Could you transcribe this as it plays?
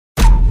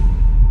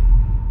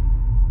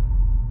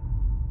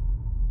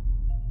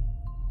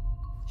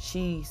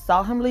She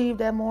saw him leave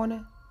that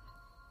morning,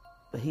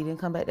 but he didn't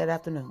come back that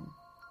afternoon.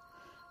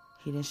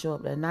 He didn't show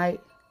up that night.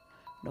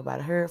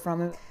 Nobody heard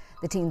from him.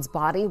 The teen's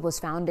body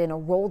was found in a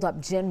rolled-up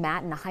gym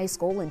mat in a high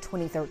school in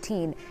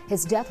 2013.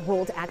 His death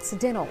ruled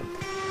accidental.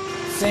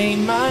 Say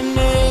my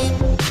name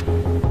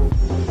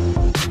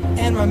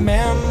and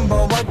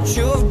remember what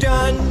you've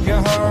done.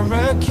 Your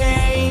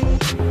hurricane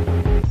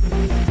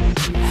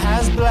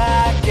has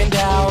blackened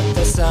out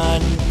the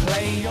sun.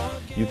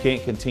 You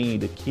can't continue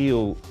to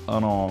kill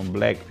unarmed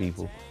black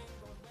people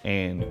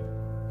and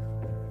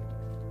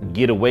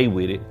get away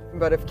with it.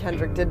 But if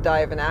Kendrick did die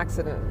of an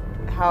accident,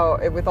 how,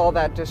 with all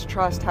that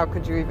distrust, how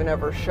could you even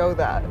ever show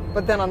that?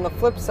 But then on the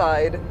flip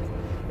side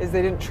is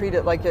they didn't treat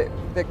it like it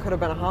could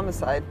have been a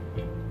homicide.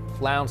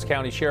 Lowndes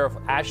County Sheriff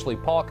Ashley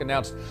Polk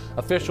announced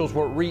officials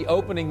were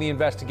reopening the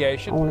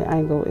investigation. Only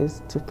angle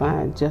is to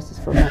find justice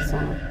for my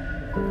son.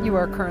 You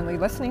are currently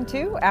listening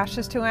to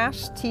Ashes to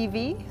Ash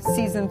TV,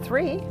 Season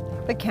 3,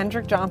 The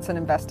Kendrick Johnson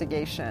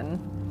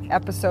Investigation,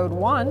 Episode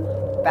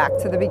 1, Back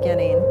to the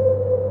Beginning.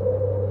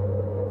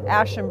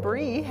 Ash and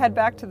Bree head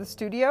back to the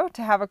studio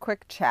to have a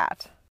quick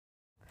chat.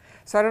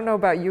 So I don't know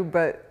about you,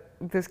 but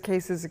this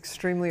case is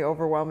extremely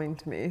overwhelming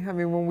to me. I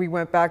mean, when we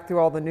went back through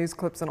all the news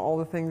clips and all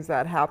the things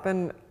that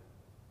happened,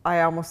 I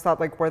almost thought,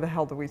 like, where the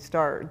hell do we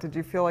start? Did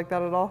you feel like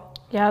that at all?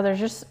 Yeah, there's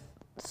just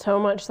so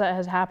much that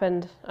has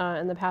happened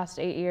in the past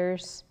 8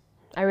 years.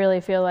 I really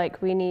feel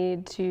like we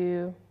need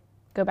to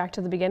go back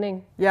to the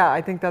beginning. Yeah, I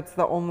think that's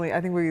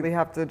I think we really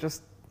have to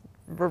just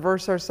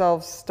reverse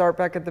ourselves, start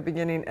back at the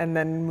beginning, and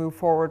then move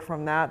forward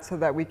from that so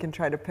that we can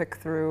try to pick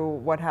through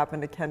what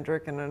happened to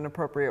Kendrick in an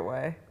appropriate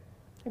way.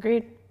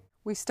 Agreed.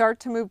 We start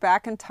to move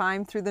back in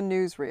time through the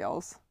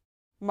newsreels.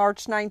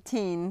 March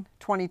 19,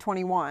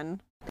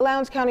 2021.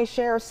 Lowndes County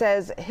Sheriff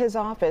says his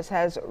office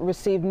has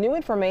received new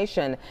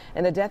information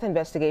in the death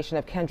investigation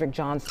of Kendrick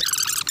Johnson.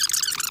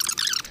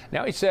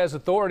 Now he says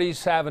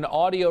authorities have an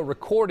audio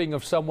recording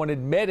of someone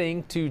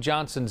admitting to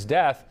Johnson's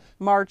death.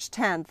 March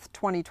 10th,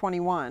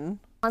 2021.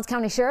 Lowndes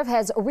County Sheriff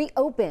has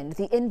reopened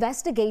the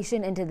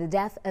investigation into the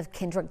death of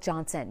Kendrick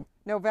Johnson.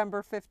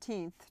 November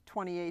 15th,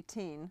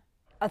 2018.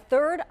 A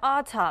third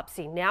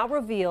autopsy now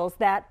reveals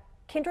that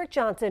Kendrick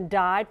Johnson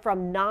died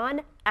from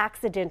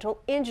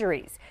non-accidental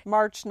injuries.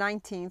 March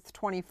 19th,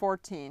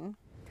 2014.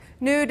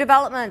 New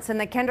developments in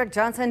the Kendrick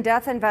Johnson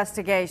death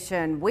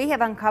investigation. We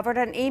have uncovered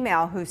an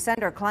email whose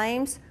sender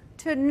claims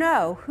to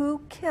know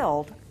who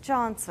killed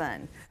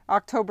Johnson.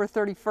 October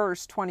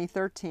 31st,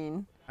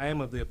 2013. I am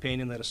of the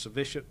opinion that a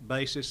sufficient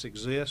basis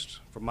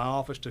exists for my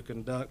office to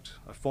conduct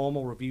a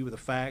formal review of the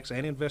facts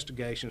and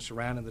investigation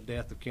surrounding the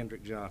death of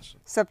Kendrick Johnson.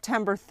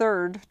 September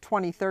 3rd,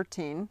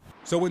 2013.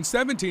 So when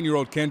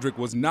 17-year-old Kendrick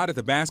was not at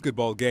the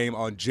basketball game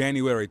on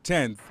January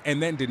 10th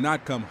and then did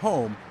not come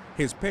home,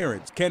 his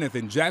parents, Kenneth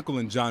and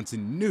Jacqueline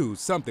Johnson, knew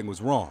something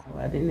was wrong.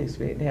 I didn't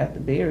expect to have to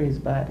bury his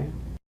body.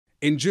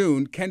 In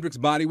June, Kendrick's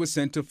body was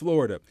sent to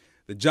Florida.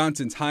 The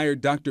Johnsons hired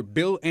Dr.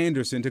 Bill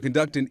Anderson to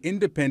conduct an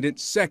independent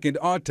second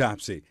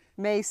autopsy.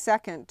 May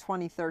 2nd,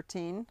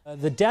 2013.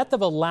 The death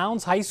of a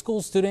Lowndes High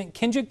School student,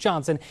 Kendrick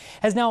Johnson,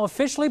 has now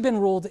officially been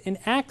ruled an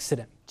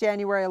accident.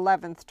 January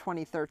 11th,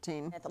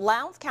 2013.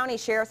 Lowndes County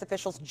Sheriff's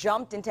officials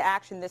jumped into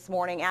action this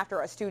morning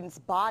after a student's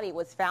body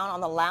was found on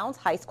the Lowndes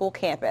High School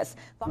campus.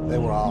 They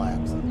were all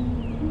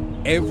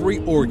absent. Every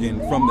organ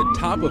from the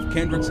top of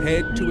Kendrick's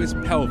head to his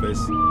pelvis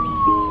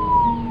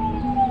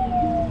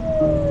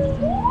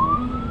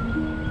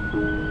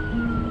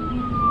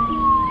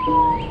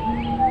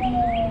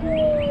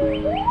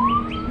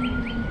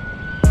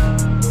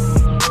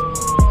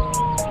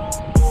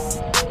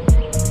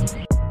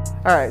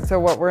All right, so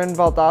we're in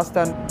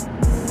Valdosta.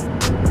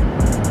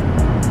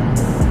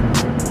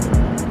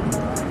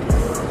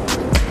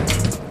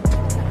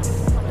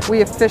 We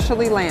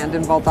officially land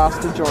in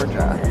Valdosta,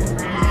 Georgia.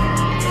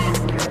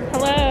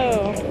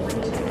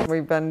 Hello.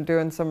 We've been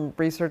doing some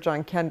research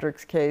on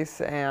Kendrick's case,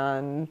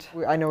 and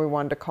I know we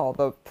wanted to call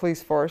the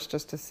police force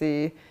just to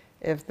see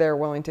if they're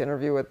willing to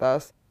interview with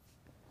us.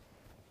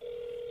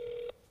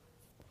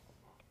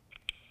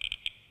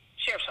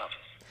 Sheriff's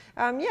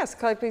office. Yes,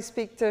 could I please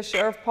speak to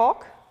Sheriff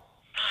Polk?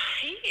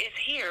 He is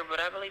here, but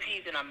I believe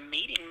he's in a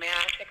meeting. May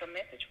I take a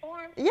message for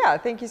him? Yeah,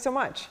 thank you so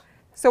much.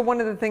 So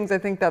one of the things I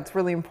think that's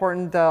really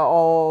important,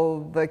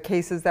 all the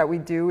cases that we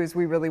do, is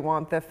we really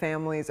want the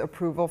family's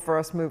approval for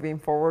us moving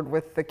forward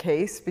with the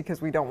case,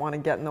 because we don't want to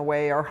get in the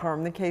way or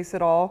harm the case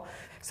at all.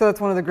 So that's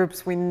one of the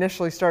groups we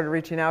initially started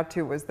reaching out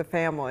to, was the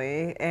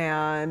family,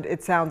 and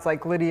it sounds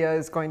like Lydia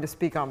is going to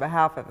speak on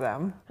behalf of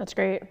them. That's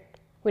great.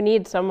 We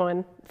need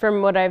someone.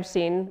 From what I've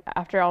seen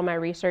after all my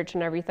research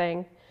and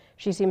everything,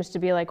 she seems to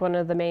be like one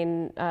of the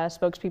main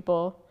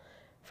spokespeople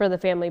for the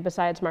family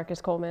besides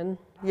Marcus Coleman.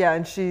 Yeah,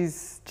 and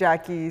she's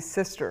Jackie's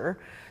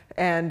sister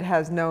and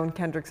has known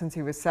Kendrick since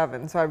he was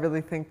 7. So I really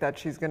think that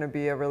she's going to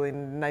be a really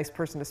nice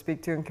person to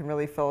speak to and can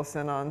really fill us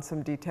in on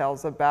some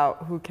details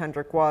about who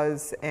Kendrick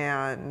was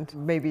and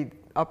maybe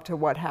up to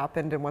what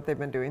happened and what they've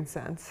been doing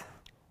since.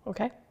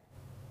 Okay.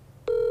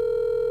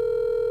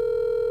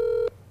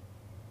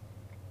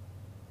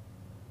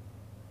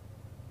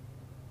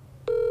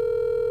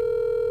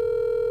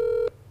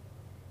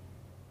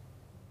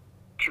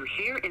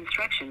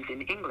 options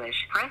in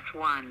English, press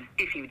 1.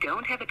 If you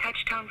don't have a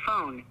touch-tone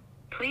phone,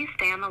 please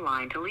stay on the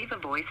line to leave a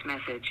voice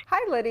message.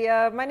 Hi,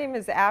 Lydia. My name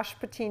is Ash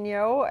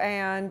Patino,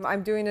 and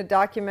I'm doing a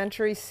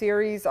documentary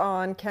series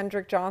on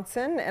Kendrick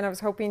Johnson, and I was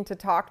hoping to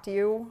talk to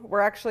you.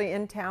 We're actually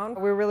in town.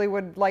 We really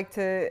would like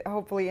to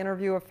hopefully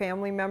interview a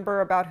family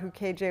member about who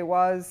KJ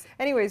was.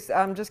 Anyways,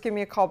 just give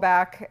me a call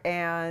back,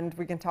 and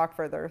we can talk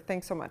further.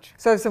 Thanks so much.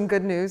 So some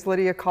good news.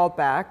 Lydia called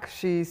back.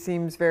 She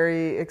seems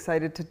very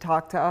excited to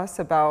talk to us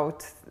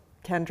about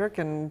Kendrick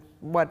and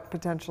what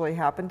potentially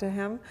happened to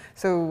him.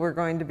 So we're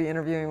going to be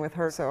interviewing with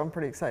her, so I'm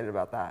pretty excited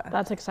about that.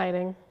 That's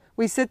exciting.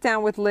 We sit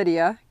down with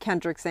Lydia,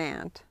 Kendrick's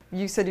aunt.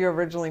 You said you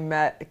originally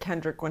met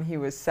Kendrick when he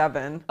was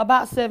 7.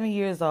 About 7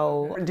 years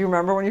old. Do you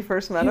remember when you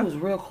first met him? He was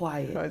real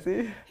quiet. Was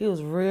he? He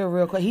was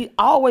real quiet. He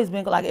always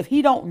been, like, if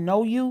he don't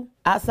know you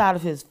outside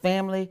of his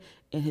family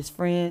and his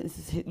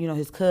friends,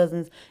 his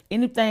cousins,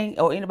 anything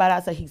or anybody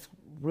outside, he's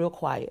real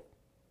quiet.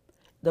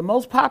 The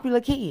most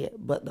popular kid,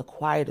 but the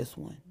quietest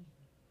one.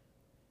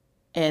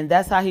 And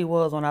that's how he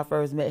was when I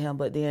first met him.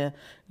 But then,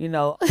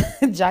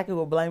 Jackie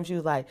would blame. She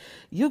was like,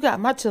 you got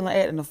my children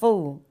acting a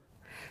fool.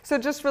 So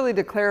just really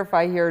to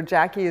clarify here,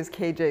 Jackie is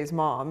KJ's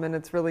mom, and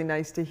it's really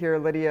nice to hear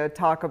Lydia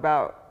talk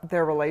about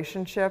their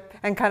relationship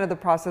and kind of the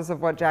process of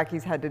what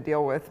Jackie's had to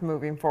deal with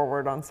moving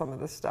forward on some of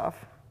this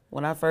stuff.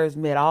 When I first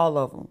met all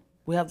of them,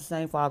 we have the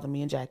same father,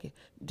 me and Jackie,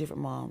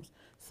 different moms.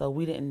 So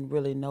we didn't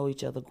really know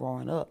each other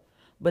growing up.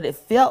 But it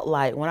felt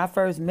like when I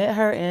first met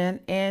her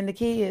and the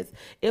kids,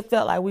 it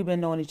felt like we've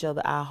been knowing each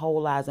other our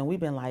whole lives, and we've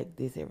been like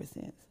this ever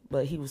since.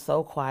 But he was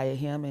so quiet,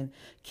 him and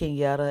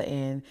Kenyatta,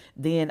 and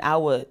then I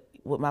would,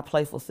 with my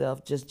playful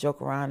self, just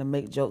joke around and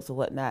make jokes or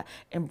whatnot,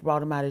 and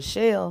brought him out of his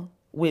shell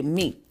with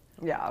me.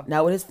 Yeah.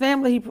 Now with his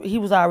family, he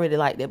was already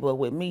like that, but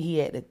with me, he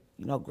had to,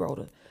 grow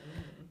to.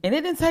 And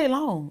it didn't take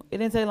long. It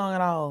didn't take long at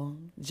all.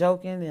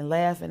 Joking and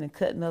laughing and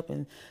cutting up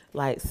and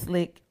like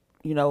slick,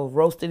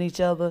 roasting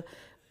each other.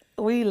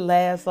 We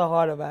laughed so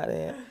hard about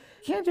that.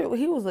 Kendrick,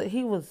 he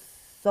was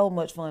so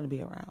much fun to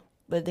be around.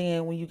 But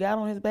then when you got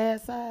on his bad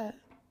side,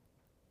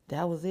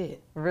 that was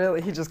it.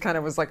 Really? He just kind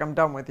of was like, I'm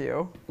done with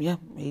you. Yeah,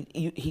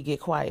 he get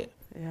quiet.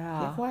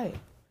 Yeah. Get quiet.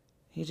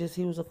 He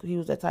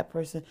was that type of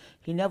person.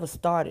 He never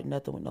started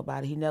nothing with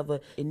nobody. He never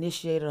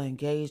initiated or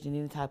engaged in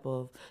any type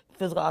of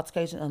physical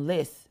altercation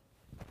unless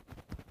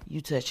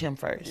you touch him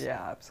first.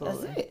 Yeah,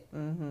 absolutely. That's it.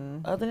 Mm-hmm.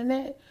 Other than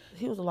that,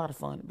 he was a lot of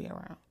fun to be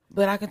around.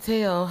 But I can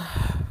tell.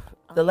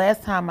 The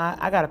last time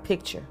I got a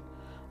picture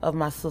of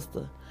my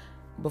sister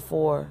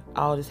before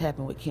all this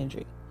happened with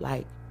Kendrick,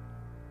 like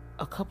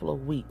a couple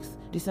of weeks,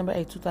 December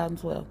 8,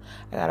 2012.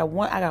 I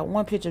got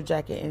one picture of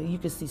Jackie, and you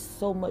could see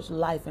so much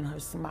life in her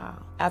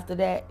smile. After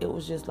that, it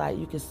was just like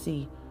you could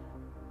see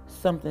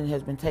something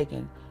has been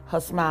taken.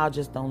 Her smile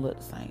just don't look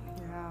the same.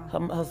 Yeah.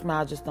 Her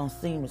smile just don't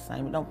seem the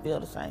same. It don't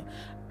feel the same.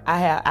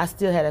 I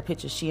still had a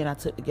picture she and I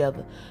took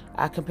together.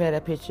 I compared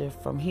that picture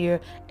from here,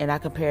 and I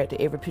compared it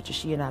to every picture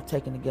she and I have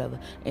taken together,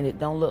 and it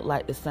don't look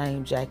like the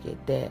same jacket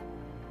that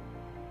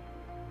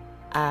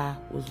I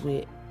was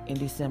with in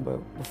December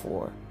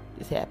before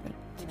this happened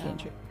to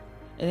Kendrick.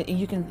 And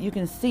you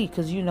can see,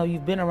 because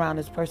you've been around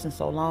this person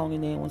so long,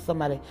 and then when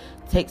somebody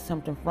takes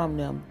something from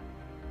them,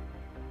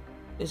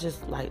 it's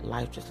just like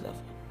life just left.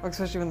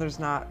 Especially when there's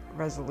not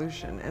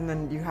resolution, and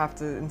then you have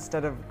to,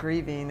 instead of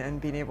grieving and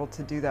being able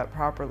to do that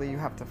properly, you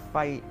have to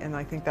fight, and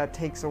I think that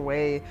takes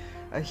away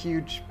a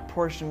huge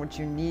portion which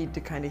you need to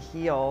kind of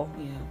heal.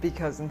 Yeah.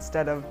 Because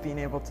instead of being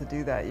able to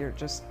do that, you're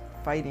just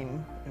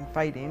fighting and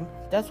fighting.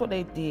 That's what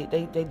they did.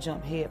 They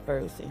jumped head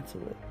first into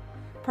it.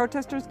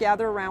 Protesters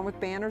gather around with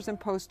banners and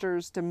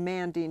posters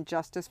demanding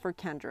justice for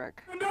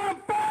Kendrick. Stand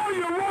up for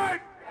your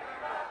right!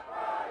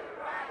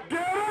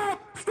 Get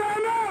up!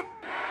 Stand up!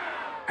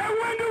 And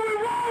when do we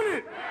want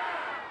it?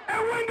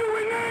 And when do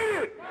we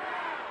need it?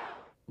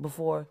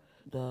 Before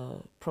the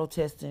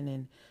protesting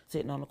and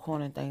sitting on the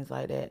corner and things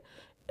like that,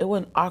 it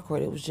wasn't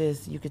awkward. It was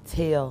just, you could just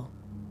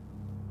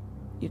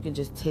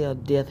tell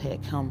death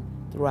had come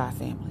through our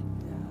family.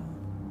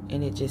 Yeah.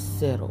 And it just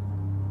settled.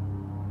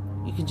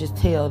 You can just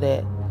tell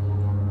that,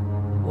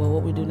 well,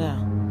 what we do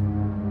now?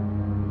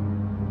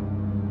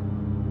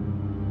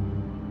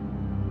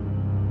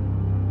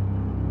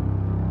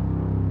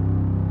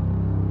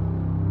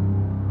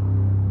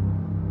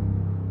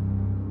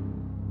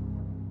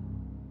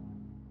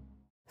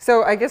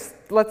 So I guess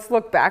let's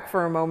look back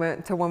for a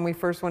moment to when we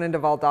first went into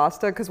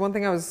Valdosta, because one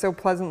thing I was so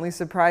pleasantly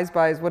surprised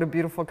by is what a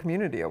beautiful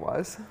community it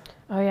was.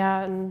 Oh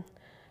yeah, and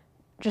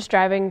just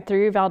driving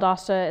through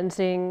Valdosta and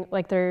seeing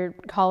like their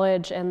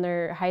college and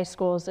their high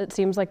schools, it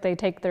seems like they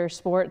take their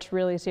sports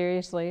really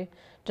seriously.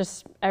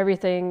 Just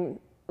everything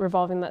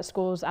revolving that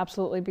school is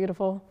absolutely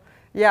beautiful.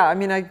 Yeah, I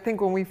mean, I think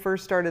when we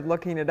first started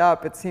looking it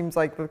up, it seems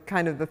like the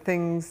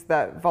things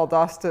that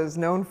Valdosta is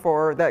known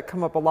for that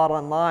come up a lot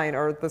online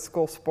are the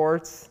school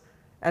sports,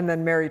 and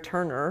then Mary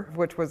Turner,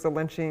 which was a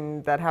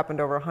lynching that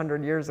happened over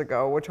 100 years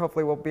ago, which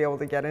hopefully we'll be able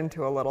to get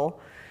into a little.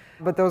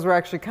 But those were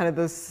actually kind of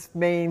the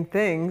main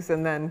things,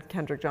 and then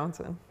Kendrick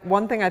Johnson.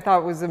 One thing I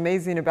thought was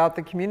amazing about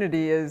the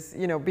community is,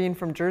 you know, being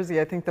from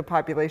Jersey, I think the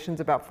population's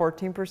about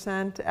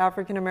 14%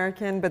 African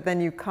American, but then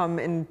you come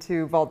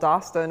into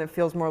Valdosta and it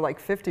feels more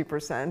like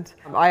 50%.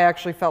 I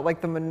actually felt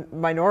like the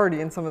minority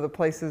in some of the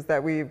places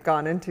that we've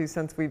gone into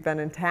since we've been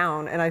in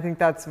town, and I think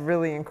that's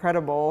really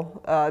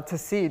incredible to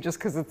see, just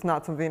because it's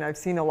not something I've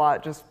seen a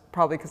lot, just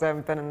probably because I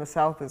haven't been in the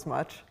South as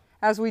much.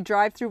 As we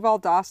drive through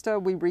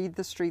Valdosta, we read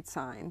the street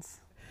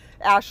signs.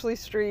 Ashley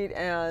Street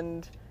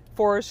and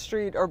Forest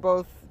Street are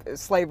both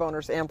slave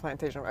owners and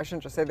plantation owners. I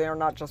shouldn't just say they are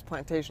not just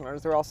plantation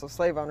owners, they're also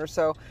slave owners.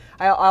 So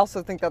I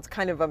also think that's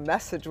kind of a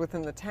message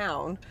within the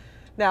town.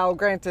 Now,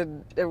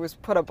 granted, it was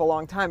put up a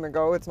long time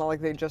ago. It's not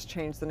like they just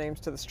changed the names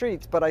to the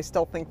streets, but I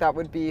still think that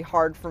would be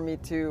hard for me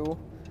to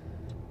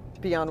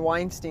be on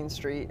Weinstein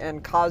Street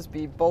and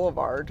Cosby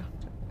Boulevard.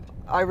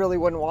 I really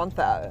wouldn't want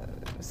that.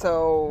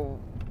 So,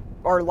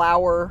 or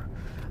Lauer.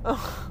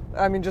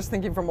 I mean, just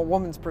thinking from a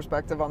woman's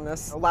perspective on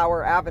this,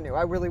 Lauer Avenue,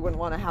 I really wouldn't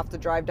want to have to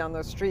drive down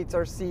those streets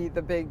or see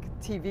the big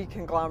TV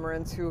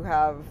conglomerates who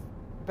have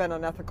been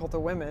unethical to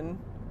women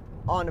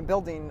on a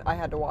building I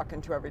had to walk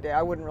into every day.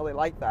 I wouldn't really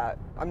like that.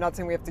 I'm not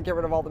saying we have to get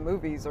rid of all the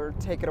movies or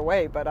take it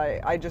away, but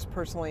I just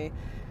personally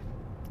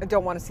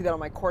don't want to see that on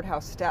my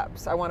courthouse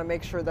steps. I want to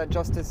make sure that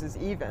justice is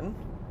even.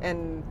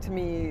 And to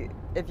me,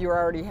 if you're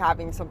already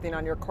having something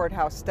on your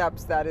courthouse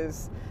steps that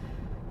is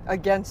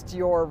against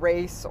your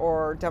race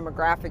or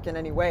demographic in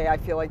any way, I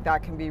feel like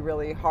that can be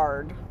really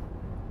hard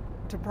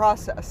to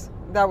process.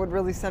 That would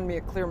really send me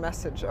a clear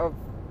message of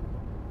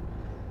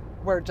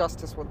where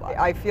justice would lie.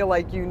 I feel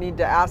like you need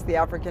to ask the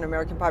African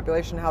American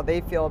population how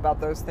they feel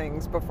about those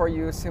things before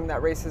you assume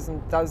that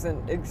racism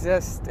doesn't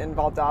exist in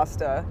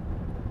Valdosta.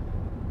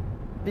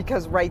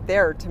 Because right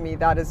there, to me,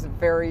 that is a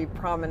very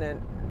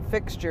prominent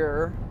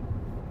fixture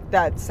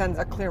that sends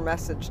a clear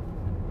message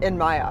in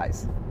my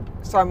eyes.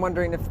 So I'm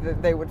wondering if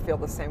they would feel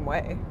the same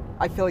way.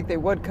 I feel like they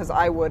would, because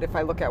I would if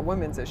I look at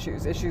women's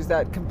issues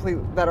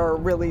that are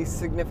really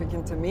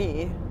significant to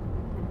me.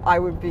 I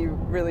would be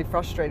really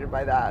frustrated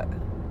by that.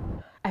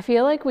 I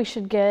feel like we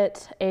should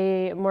get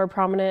a more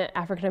prominent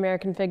African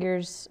American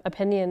figure's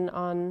opinion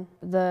on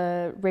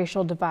the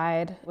racial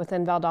divide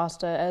within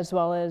Valdosta, as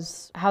well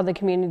as how the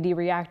community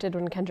reacted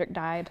when Kendrick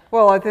died.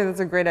 Well, I think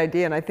that's a great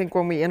idea, and I think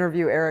when we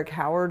interview Eric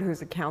Howard,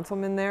 who's a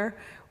councilman there,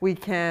 we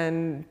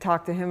can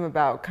talk to him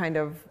about kind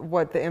of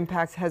what the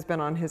impact has been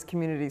on his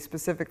community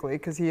specifically,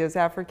 because he is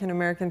African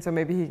American, so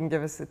maybe he can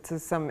give us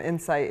some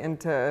insight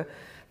into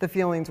the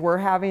feelings we're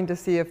having to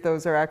see if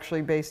those are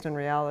actually based in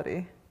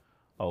reality.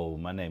 Oh,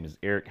 my name is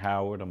Eric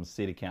Howard. I'm a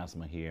city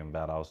councilman here in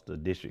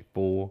Valdosta, District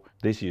 4.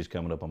 This year's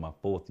coming up on my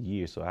 4th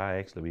year, so I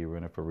actually be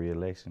running for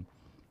re-election.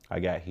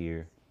 I got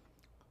here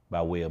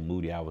by way of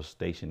Moody. I was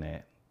stationed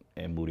at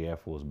Moody Air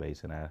Force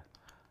Base, and I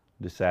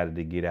decided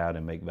to get out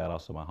and make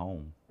Valdosta my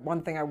home.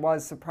 One thing I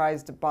was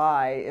surprised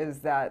by is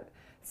that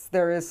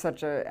there is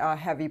such a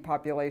heavy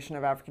population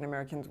of African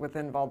Americans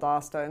within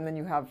Valdosta, and then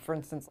you have, for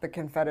instance, the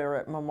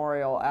Confederate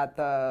Memorial at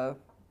the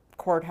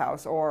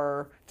courthouse,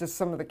 or just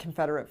some of the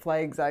Confederate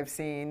flags I've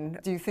seen.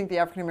 Do you think the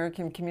African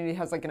American community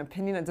has like an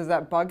opinion? Does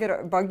that bug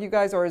you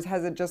guys, or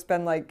has it just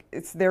been like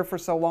it's there for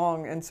so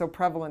long and so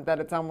prevalent that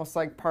it's almost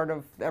like part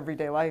of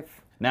everyday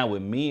life? Now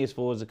with me, as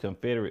far as the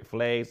Confederate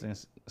flags and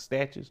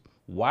statues,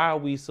 why are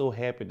we so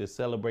happy to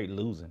celebrate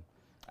losing?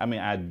 I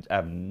mean,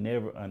 I've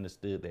never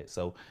understood that.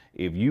 So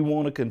if you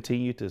want to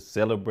continue to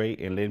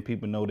celebrate and let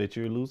people know that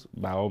you're a loser,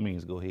 by all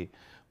means, go ahead.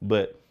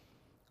 But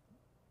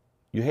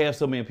you have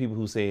so many people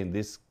who saying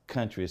this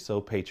country is so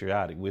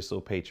patriotic, we're so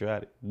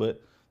patriotic,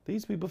 but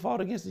these people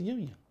fought against the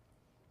Union.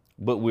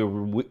 But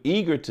we're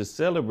eager to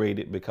celebrate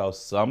it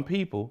because some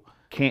people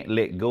can't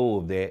let go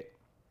of that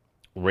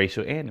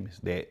racial animus,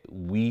 that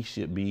we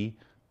should be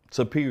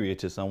superior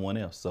to someone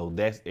else. So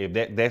that's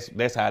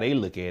how they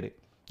look at it,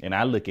 and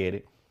I look at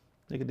it.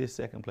 Look at this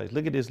second place.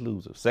 Look at this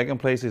loser. Second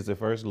place is the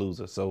first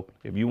loser. So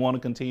if you want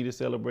to continue to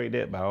celebrate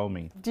that, by all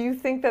means. Do you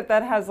think that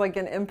has like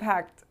an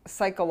impact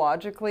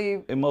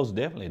psychologically? It most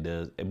definitely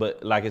does.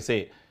 But like I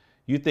said,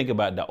 you think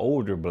about the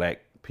older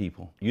black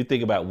people. You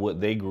think about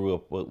what they grew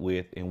up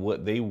with and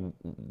what they,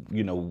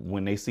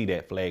 when they see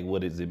that flag,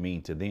 what does it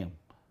mean to them?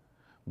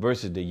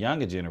 Versus the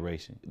younger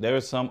generation. There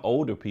are some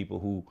older people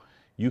who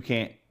you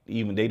can't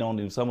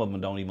even, some of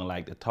them don't even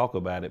like to talk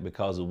about it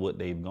because of what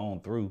they've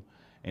gone through.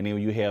 And then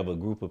you have a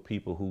group of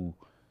people who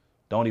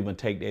don't even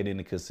take that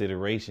into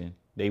consideration.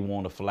 They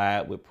want to fly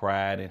it with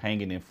pride and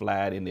hanging and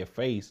fly it in their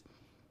face.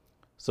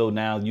 So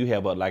now you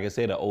have, like I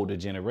said, an older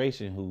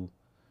generation who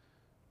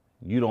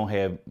you don't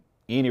have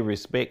any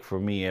respect for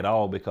me at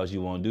all because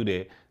you want to do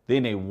that.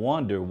 Then they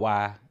wonder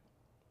why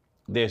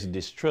there's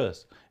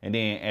distrust. And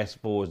then as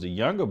far as the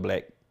younger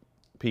black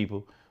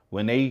people,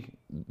 when they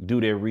do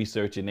their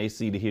research and they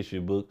see the history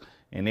book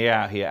and they're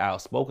out here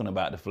outspoken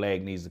about the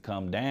flag needs to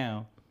come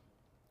down,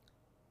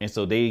 and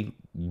so they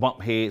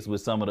bump heads with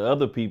some of the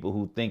other people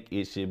who think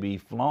it should be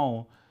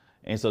flown.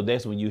 And so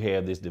that's when you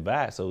have this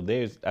divide. So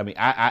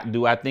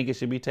do I think it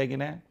should be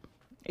taken out?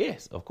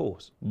 Yes, of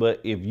course.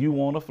 But if you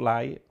want to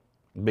fly it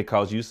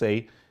because you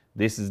say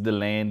this is the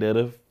land of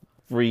the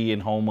free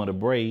and home of the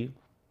brave,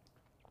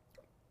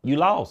 you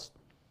lost.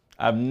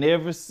 I've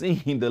never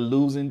seen the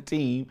losing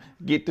team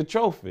get the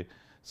trophy.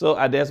 So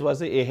that's why I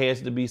say it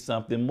has to be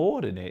something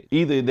more than that.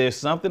 Either there's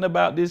something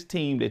about this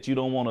team that you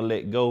don't want to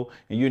let go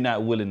and you're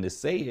not willing to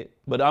say it,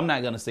 but I'm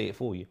not going to say it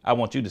for you. I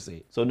want you to say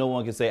it. So no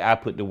one can say, I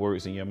put the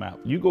words in your mouth.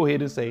 You go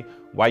ahead and say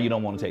why you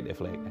don't want to take that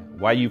flag down.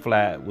 Why you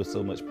fly with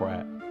so much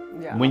pride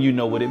when you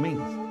know what it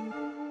means.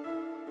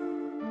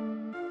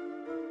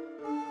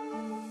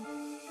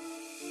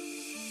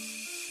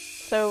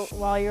 So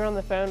while you were on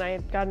the phone, I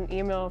got an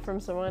email from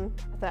someone,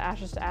 the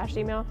Ashes to Ash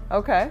email.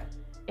 Okay.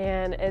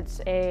 And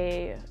it's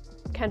a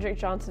Kendrick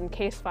Johnson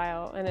case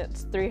file, and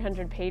it's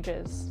 300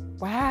 pages.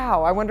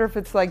 Wow, I wonder if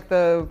it's like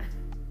the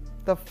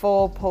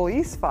full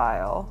police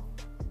file.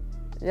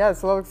 Yeah,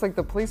 so that looks like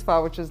the police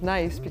file, which is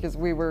nice because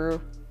we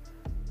were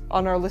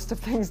on our list of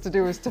things to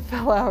do is to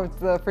fill out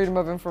the Freedom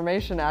of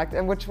Information Act,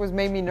 and which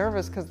made me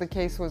nervous because the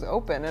case was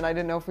open, and I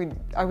didn't know if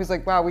I was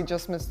like, wow, we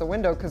just missed the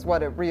window because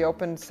what, it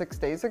reopened 6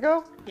 days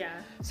ago? Yeah.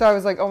 So I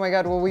was like, oh my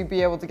God, will we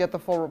be able to get the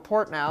full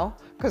report now?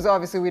 Because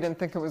obviously we didn't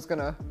think it was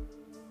gonna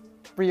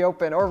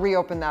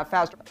reopen that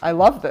fast. I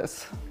love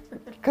this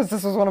because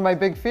this was one of my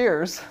big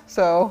fears.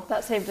 So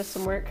that saved us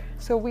some work.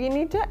 So we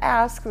need to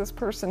ask this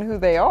person who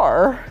they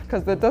are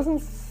because it doesn't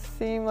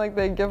seem like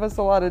they give us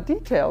a lot of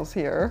details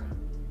here.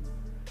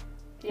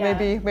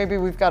 Yeah. Maybe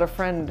we've got a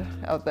friend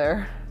out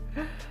there.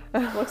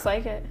 Looks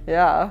like it.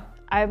 Yeah.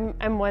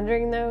 I'm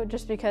wondering though,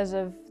 just because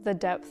of the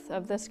depth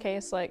of this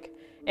case, like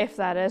if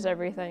that is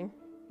everything,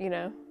 you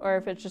know, or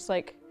if it's just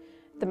like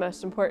the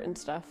most important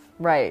stuff.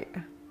 Right.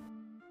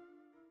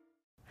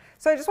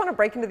 So I just want to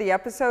break into the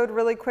episode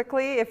really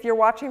quickly. If you're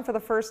watching for the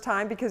first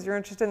time because you're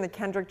interested in the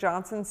Kendrick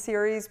Johnson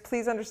series,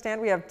 please understand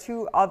we have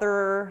 2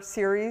 other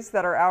series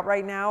that are out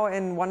right now,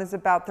 and one is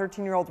about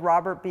 13-year-old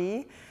Robert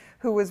B.,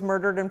 who was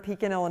murdered in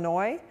Pekin,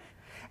 Illinois,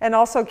 and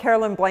also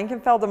Carolyn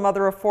Blankenfeld, a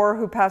mother of 4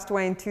 who passed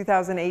away in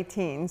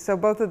 2018. So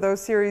both of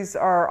those series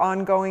are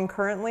ongoing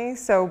currently,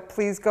 so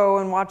please go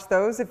and watch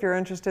those if you're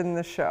interested in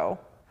the show.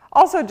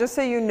 Also, just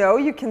so you know,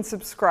 you can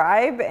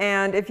subscribe,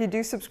 and if you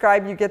do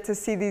subscribe, you get to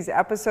see these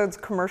episodes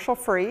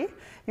commercial-free.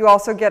 You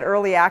also get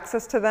early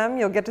access to them.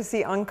 You'll get to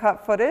see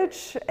uncut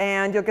footage,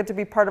 and you'll get to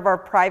be part of our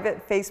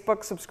private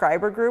Facebook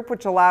subscriber group,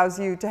 which allows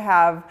you to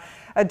have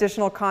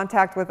additional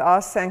contact with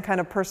us and kind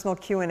of personal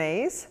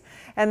Q&As.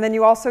 And then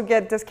you also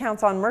get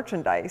discounts on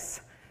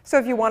merchandise. So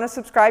if you want to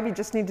subscribe, you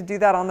just need to do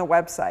that on the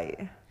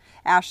website.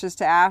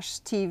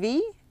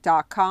 AshesToAshTV.com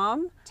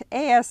to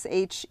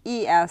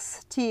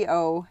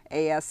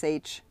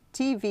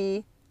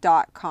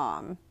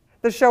AshesToAshtV.com.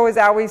 The show is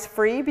always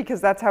free because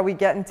that's how we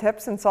get in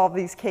tips and solve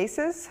these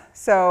cases.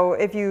 So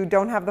if you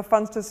don't have the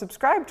funds to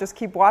subscribe, just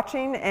keep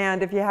watching.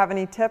 And if you have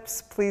any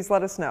tips, please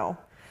let us know.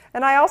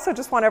 And I also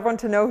just want everyone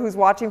to know who's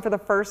watching for the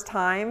first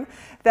time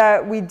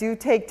that we do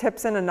take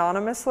tips in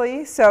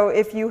anonymously. So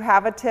if you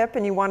have a tip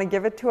and you want to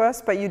give it to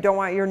us, but you don't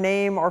want your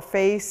name or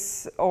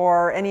face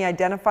or any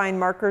identifying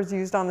markers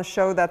used on the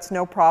show, that's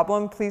no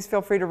problem. Please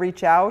feel free to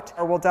reach out,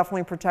 or we'll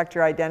definitely protect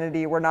your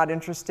identity. We're not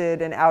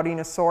interested in outing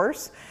a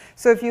source.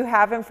 So if you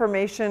have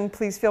information,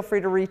 please feel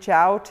free to reach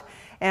out,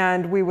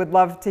 and we would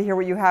love to hear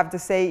what you have to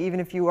say, even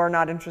if you are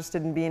not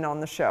interested in being on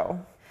the show.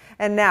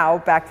 And now,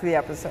 back to the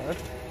episode.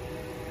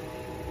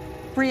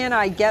 Bree and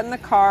I get in the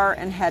car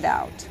and head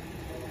out.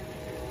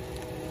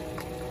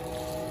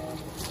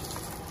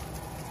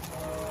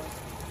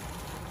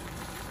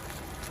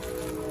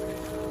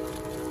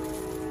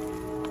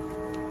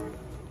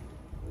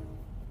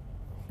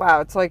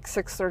 Wow, it's like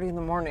 6:30 in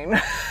the morning.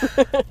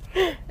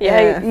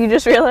 Yeah, you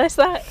just realized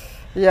that?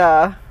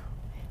 Yeah.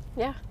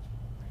 Yeah,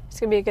 it's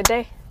gonna be a good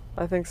day.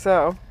 I think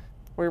so.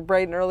 We were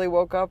bright and early,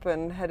 woke up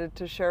and headed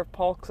to Sheriff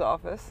Polk's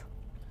office.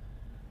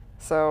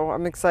 So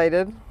I'm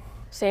excited.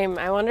 Same.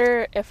 I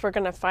wonder if we're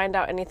going to find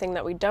out anything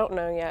that we don't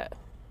know yet,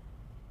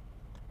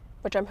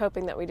 which I'm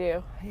hoping that we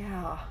do.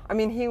 Yeah. I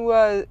mean, he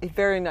was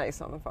very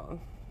nice on the phone.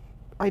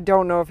 I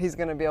don't know if he's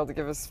going to be able to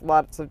give us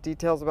lots of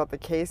details about the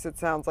case. It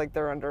sounds like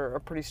they're under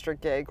a pretty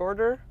strict gag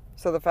order.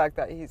 So the fact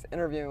that he's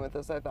interviewing with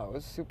us, I thought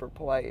was super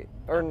polite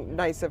or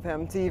nice of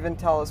him to even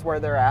tell us where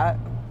they're at.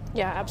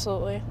 Yeah,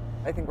 absolutely.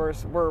 I think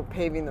we're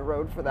paving the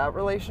road for that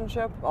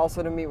relationship.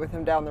 Also to meet with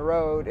him down the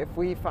road if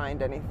we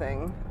find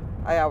anything.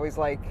 I always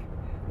like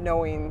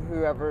knowing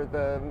whoever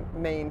the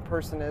main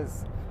person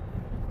is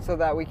so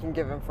that we can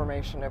give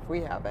information if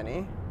we have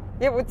any.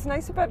 Yeah, what's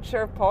nice about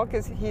Sheriff Polk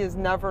is he is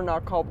never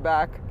not called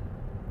back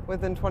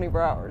within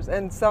 24 hours.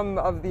 And some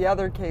of the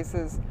other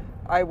cases,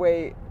 I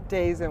wait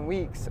days and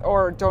weeks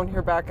or don't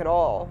hear back at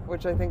all,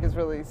 which I think is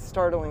really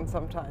startling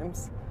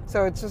sometimes.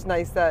 So it's just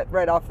nice that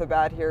right off the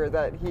bat here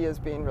that he is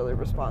being really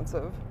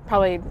responsive.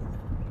 Probably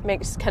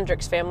makes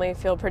Kendrick's family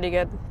feel pretty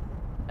good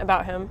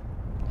about him,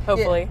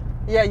 hopefully.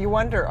 Yeah, you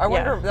wonder. I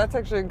wonder, that's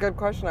actually a good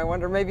question. I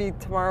wonder, maybe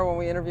tomorrow when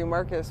we interview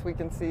Marcus, we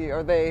can see,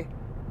 are they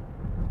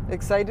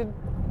excited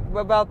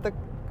about the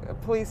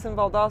police in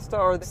Valdosta,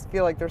 or they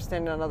feel like they're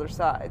standing on other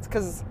sides?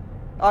 Because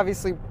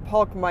obviously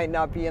Polk might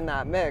not be in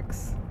that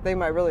mix. they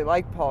might really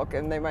like Polk,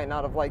 and they might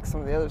not have liked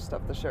some of the other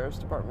stuff the sheriff's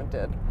department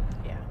did.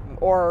 Yeah.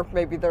 Or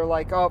maybe they're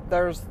like, oh,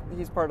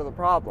 he's part of the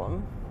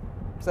problem.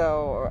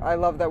 So I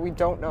love that we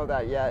don't know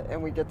that yet,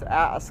 and we get to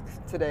ask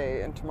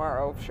today and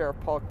tomorrow, Sheriff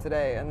Polk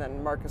today, and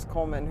then Marcus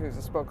Coleman, who's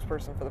a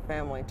spokesperson for the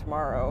family,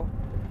 tomorrow.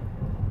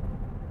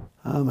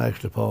 I'm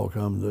actually Polk.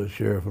 I'm the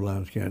sheriff of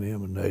Lowndes County.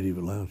 I'm a native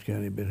of Lowndes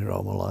County. Been here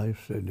all my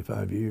life,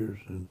 75 years.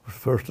 And was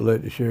first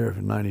elected sheriff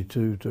in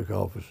 '92, took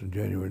office in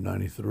January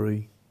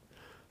 '93.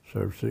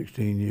 Served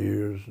 16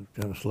 years,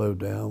 kind of slowed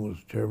down, was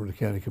chairman of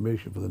the county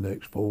commission for the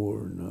next 4.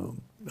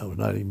 And I was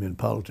not even in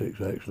politics,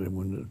 actually,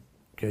 when the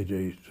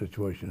KJ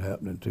situation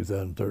happened in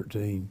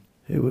 2013.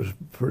 It was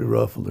pretty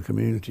rough on the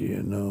community,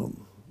 and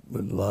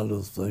with a lot of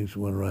those things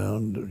went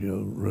around,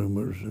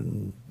 rumors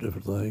and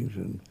different things.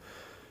 And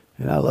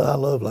I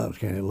love Lowndes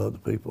County. I love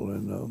the people,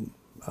 and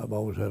I've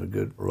always had a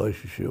good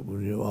relationship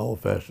with all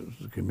facets of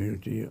the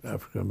community,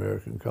 African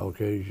American,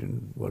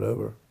 Caucasian,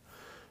 whatever.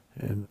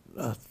 And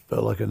I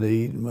felt like a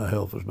need, and my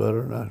health was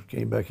better, and I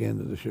came back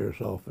into the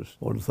sheriff's office.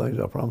 One of the things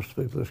I promised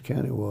the people of this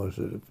county was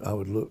that if I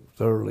would look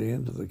thoroughly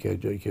into the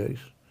KJ case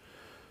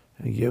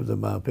and give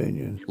them my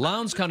opinion.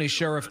 Lowndes County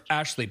Sheriff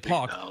Ashley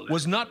Polk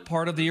was not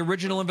part of the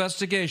original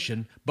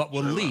investigation, but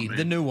will lead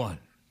the new one.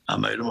 I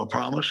made them a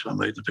promise. I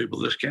made the people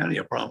of this county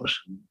a promise.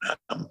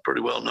 I'm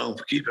pretty well known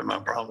for keeping my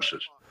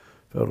promises.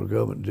 Federal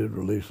government did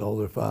release all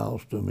their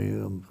files to me.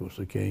 Of course,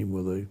 they came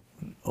with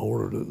an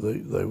order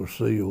that they were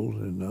sealed,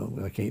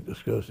 and I can't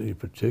discuss any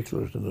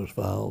particulars in those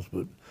files,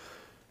 but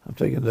I'm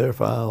taking their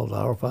files,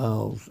 our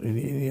files,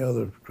 any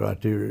other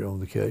criteria on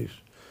the case,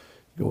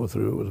 going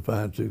through it with a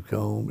fine-tooth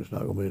comb. It's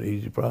not going to be an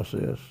easy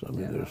process. I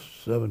mean, there's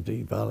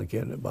 17 filing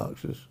cabinet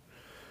boxes.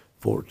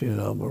 14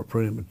 of them are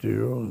printed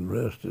material, and the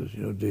rest is,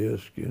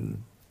 disc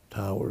and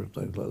towers and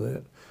things like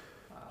that.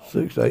 Wow.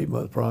 6 to 8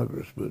 month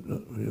progress, but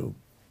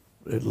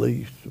at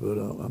least. But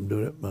I'm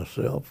doing it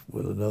myself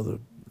with another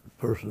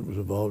person that was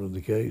involved in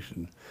the case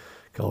and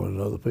calling in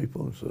other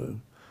people. And so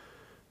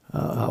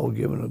I will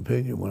give an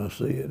opinion when I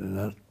see it, and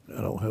I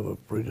don't have a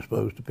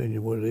predisposed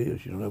opinion what it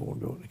is. You don't ever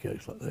want to go in a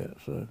case like that.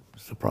 So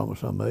it's a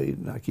promise I made,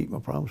 and I keep my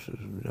promises,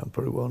 and I'm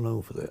pretty well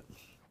known for that.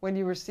 When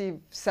you receive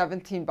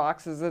 17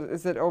 boxes,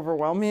 is it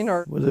overwhelming?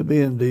 Or with it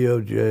being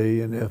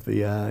DOJ and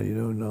FBI,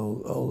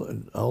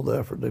 and all the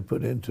effort they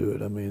put into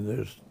it, I mean,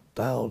 there's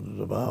thousands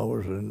of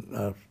hours,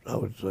 and I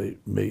would say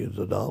millions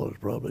of dollars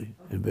probably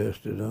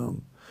invested.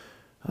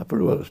 I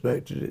pretty well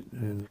expected it,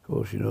 and of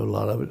course, a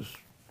lot of it's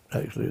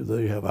actually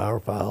they have our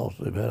files.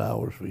 They've had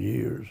ours for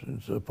years,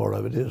 and so part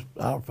of it is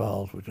our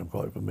files, which I'm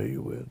quite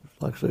familiar with.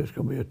 Like I say, it's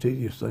going to be a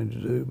tedious thing to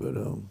do, but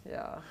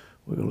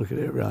we're going to look at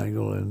every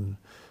angle, and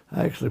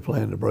I actually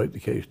plan to break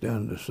the case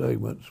down into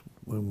segments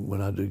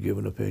when I do give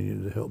an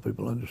opinion to help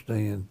people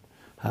understand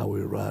how we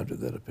arrived at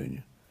that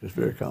opinion. It's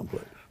very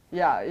complex.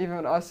 Yeah,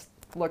 even us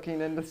looking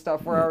into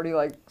stuff, we're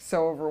already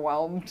so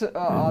overwhelmed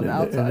on the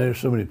outside. And there's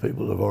so many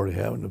people that have already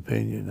have an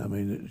opinion. I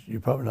mean, you're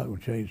probably not going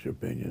to change their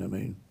opinion. I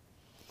mean,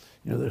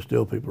 there's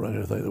still people around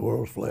here that think the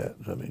world's flat.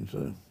 I mean,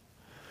 so,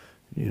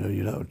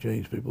 you're not going to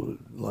change people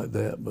like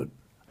that. But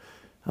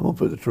I'm going to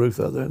put the truth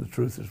out there, and the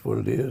truth is what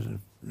it is. And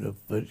if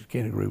they just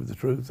can't agree with the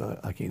truth,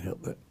 I can't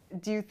help that.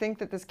 Do you think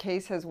that this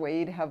case has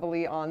weighed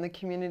heavily on the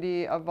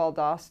community of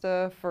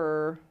Valdosta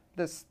for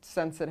this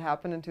since it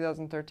happened in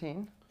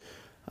 2013?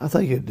 I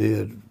think it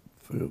did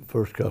for the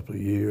first couple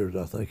of years.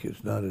 I think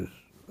it's not as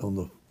on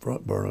the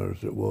front burner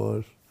as it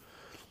was.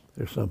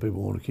 There's some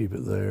people want to keep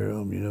it there.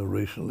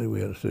 Recently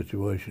we had a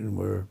situation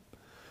where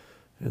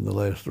in the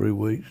last 3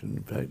 weeks, and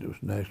in fact it was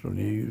national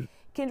news.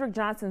 Kendrick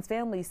Johnson's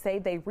family say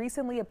they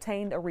recently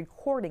obtained a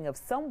recording of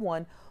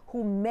someone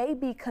who may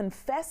be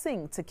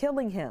confessing to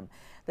killing him.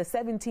 The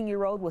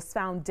 17-year-old was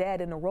found dead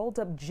in a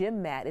rolled-up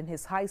gym mat in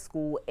his high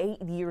school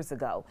 8 years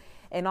ago.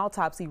 An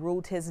autopsy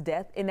ruled his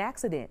death an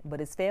accident, but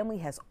his family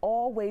has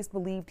always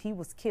believed he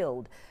was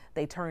killed.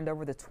 They turned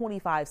over the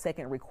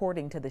 25-second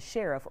recording to the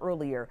sheriff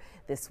earlier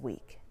this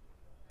week.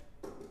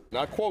 And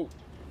I quote,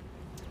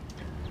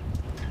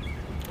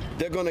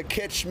 "They're gonna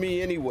catch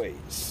me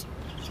anyways.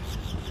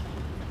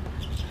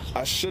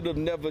 I should have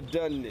never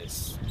done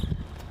this.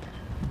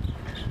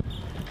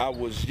 I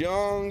was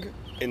young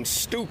and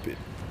stupid.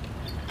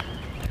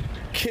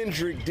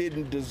 Kendrick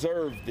didn't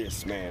deserve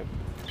this, man."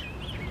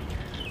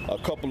 A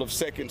couple of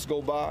seconds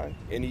go by,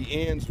 and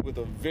he ends with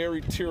a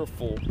very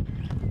tearful,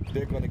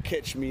 "They're gonna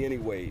catch me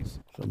anyways."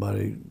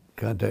 Somebody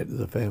contacted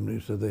the family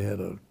and said they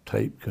had a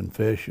taped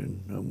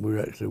confession. We're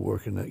actually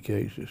working that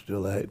case. It's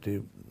still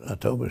active. I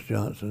told Ms.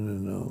 Johnson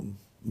and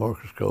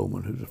Marcus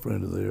Coleman, who's a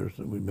friend of theirs,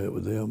 and we met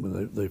with them,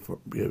 and they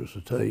gave us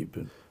a tape.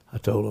 And I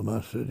told them,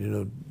 I said,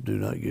 do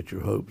not get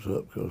your hopes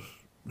up, because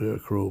there are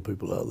cruel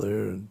people out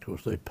there, and of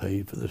course they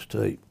paid for this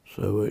tape.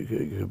 So it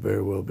could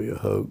very well be a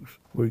hoax.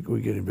 We're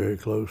getting very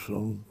close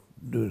on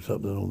doing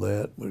something on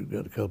that. We've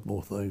got a couple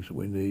more things that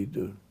we need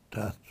to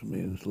tie some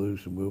ends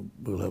loose, and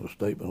we'll have a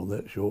statement on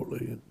that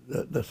shortly.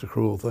 And that's a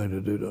cruel thing to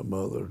do to a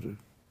mother, to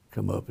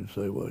come up and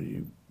say, well,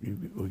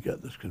 we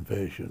got this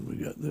confession, we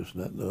got this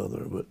and that and the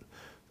other, but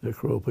There are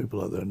cruel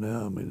people out there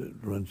now, I mean,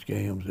 that run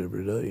scams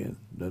every day and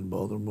doesn't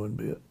bother them one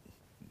bit.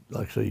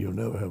 Like I say, you'll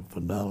never have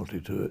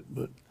finality to it,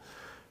 but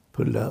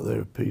put it out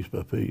there piece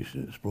by piece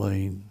and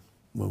explain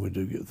when we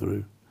do get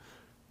through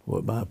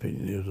what my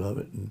opinion is of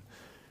it. And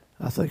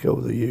I think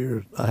over the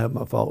years, I have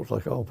my faults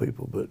like all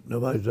people, but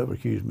nobody's ever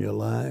accused me of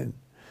lying.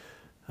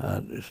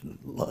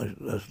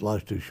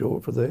 Life's too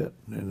short for that.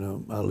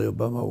 And I live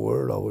by my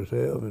word, always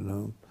have,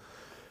 and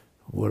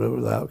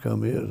whatever the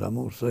outcome is, I'm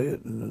gonna say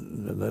it,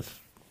 and that's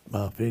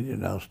my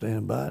opinion. I'll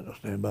stand by it. I'll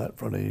stand by it in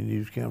front of any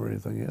news camera or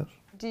anything else.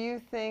 Do you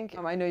think,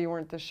 I know you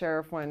weren't the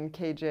sheriff when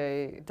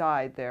KJ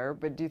died there,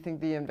 but do you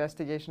think the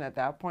investigation at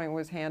that point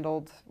was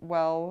handled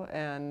well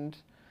and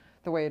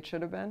the way it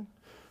should have been?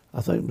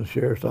 I think the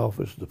sheriff's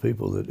office, the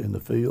people that in the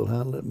field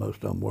handled it,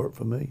 most of them worked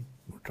for me,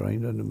 were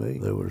trained under me.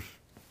 There was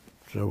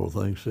several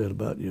things said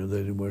about, they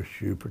didn't wear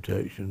shoe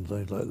protection,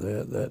 things like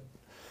that. That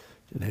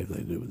didn't have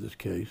anything to do with this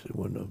case. It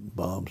wasn't a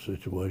bomb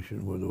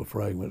situation where there were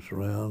fragments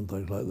around,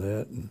 things like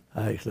that. And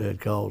I actually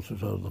had called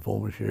since I was the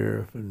former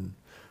sheriff, and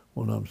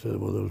one of them said,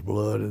 well, there was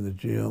blood in the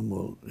gym.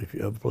 Well, if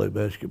you ever play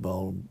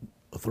basketball,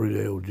 a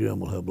 3-day-old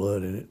gym will have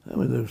blood in it. I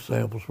mean, those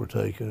samples were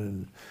taken,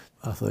 and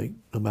I think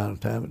the amount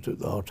of time it took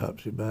the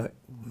autopsy back.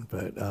 In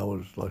fact, I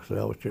was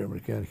chairman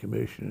of the county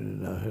commission,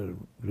 and I had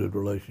a good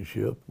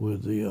relationship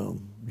with the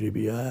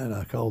GBI, and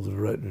I called the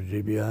director of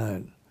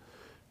GBI,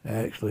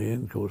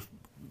 and of course,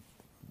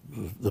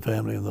 the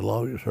family and the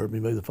lawyers heard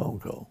me make the phone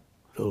call.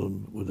 Told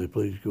them, would they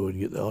please go ahead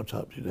and get the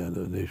autopsy done,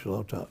 the initial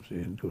autopsy,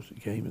 and of course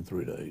it came in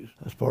 3 days.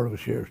 That's part of a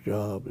sheriff's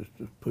job, is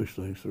to push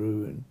things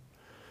through,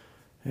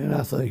 and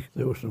I think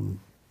there were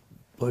some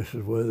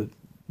places where the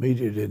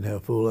media didn't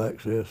have full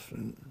access,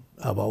 and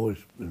I've always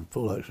been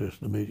full access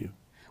to the media.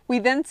 We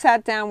then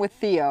sat down with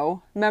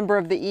Theo, member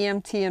of the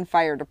EMT and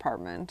fire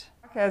department.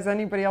 Has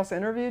anybody else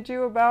interviewed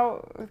you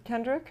about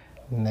Kendrick?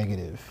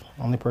 Negative.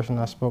 Only person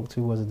I spoke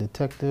to was a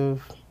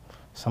detective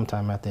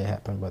sometime after it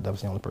happened, but that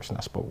was the only person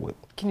I spoke with.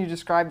 Can you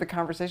describe the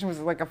conversation? Was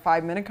it like a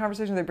 5-minute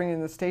conversation? They bring you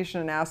in the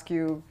station and ask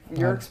you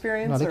your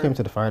experience? No, they came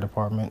to the fire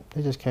department.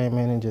 They just came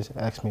in and just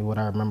asked me what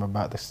I remember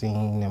about the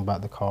scene and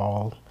about the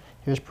call.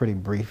 It was pretty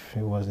brief.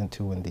 It wasn't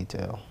too in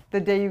detail. The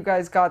day you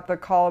guys got the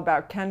call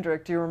about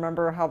Kendrick, do you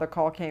remember how the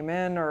call came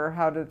in, or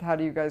how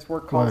do you guys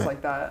work calls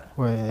like that?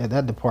 Well, at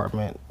that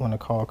department, when a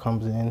call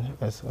comes in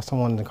as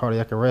someone in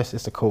cardiac arrest,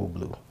 it's a code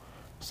blue.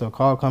 So a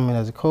call coming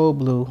as a code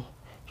blue,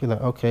 you're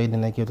like, okay,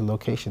 then they give the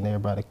location,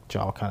 everybody's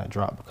jaw kind of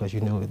dropped because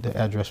you knew the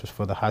address was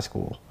for the high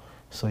school.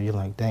 So you're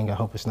like, dang, I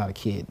hope it's not a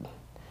kid.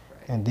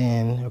 And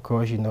then, of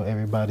course,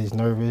 everybody's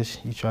nervous.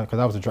 You try, because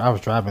I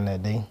was driving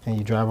that day, and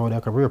you drive over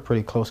there, because we were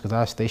pretty close, because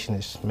our station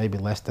is maybe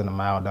less than a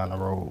mile down the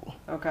road.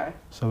 Okay.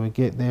 So we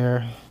get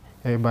there,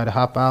 everybody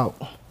hop out,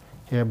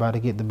 everybody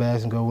get the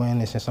bags and go in,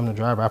 and since I'm the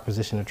driver, I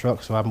position the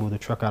truck, so I move the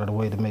truck out of the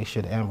way to make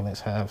sure the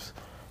ambulance has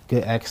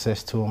good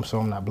access to them,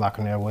 so I'm not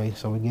blocking their way.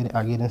 So I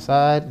get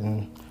inside,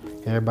 and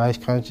everybody's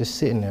kind of just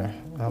sitting there.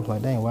 And I was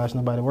like, dang, why is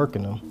nobody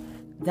working them?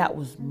 That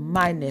was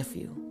my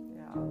nephew.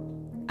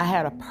 I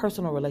had a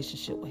personal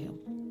relationship with him.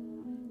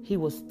 He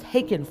was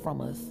taken from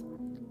us.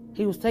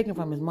 He was taken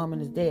from his mom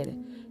and his daddy,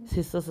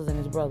 his sisters and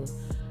his brothers.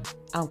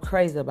 I'm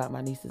crazy about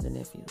my nieces and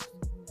nephews.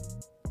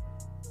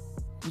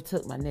 You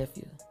took my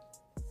nephew.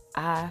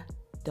 I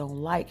don't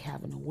like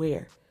having to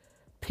wear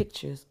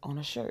pictures on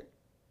a shirt.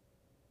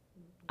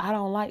 I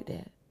don't like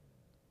that.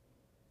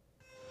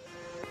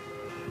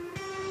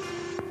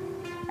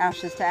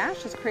 Ashes to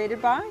Ash is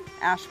created by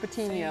Ash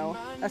Patino,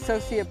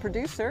 associate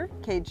producer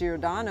Kay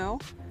Giordano,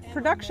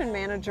 production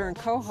manager and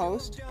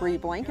co-host Bree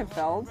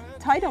Blankenfeld,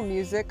 title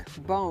music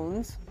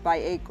Bones by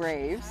 8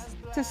 Graves.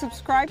 To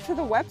subscribe to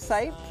the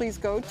website, please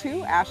go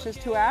to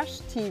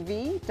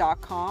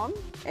ashesToAshTV.com,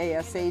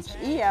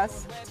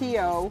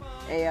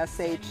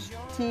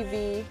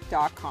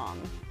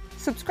 ASHESTOASHTV.com.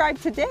 Subscribe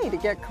today to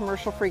get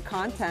commercial-free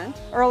content,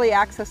 early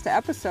access to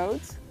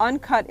episodes,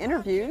 uncut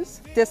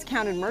interviews,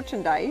 discounted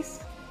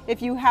merchandise. If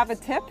you have a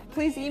tip,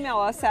 please email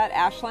us at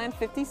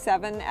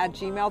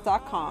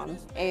ashland57@gmail.com,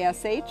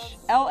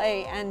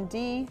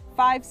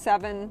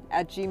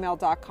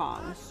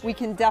 ashland57@gmail.com. We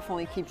can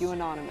definitely keep you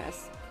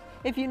anonymous.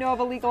 If you know of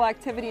illegal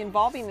activity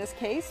involving this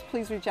case,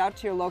 please reach out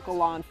to your local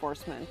law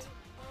enforcement.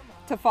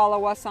 To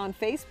follow us on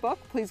Facebook,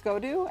 please go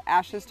to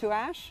Ashes to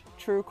Ash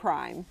True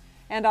Crime,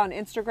 and on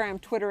Instagram,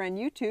 Twitter, and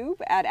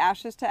YouTube at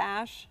Ashes to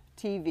Ash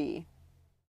TV.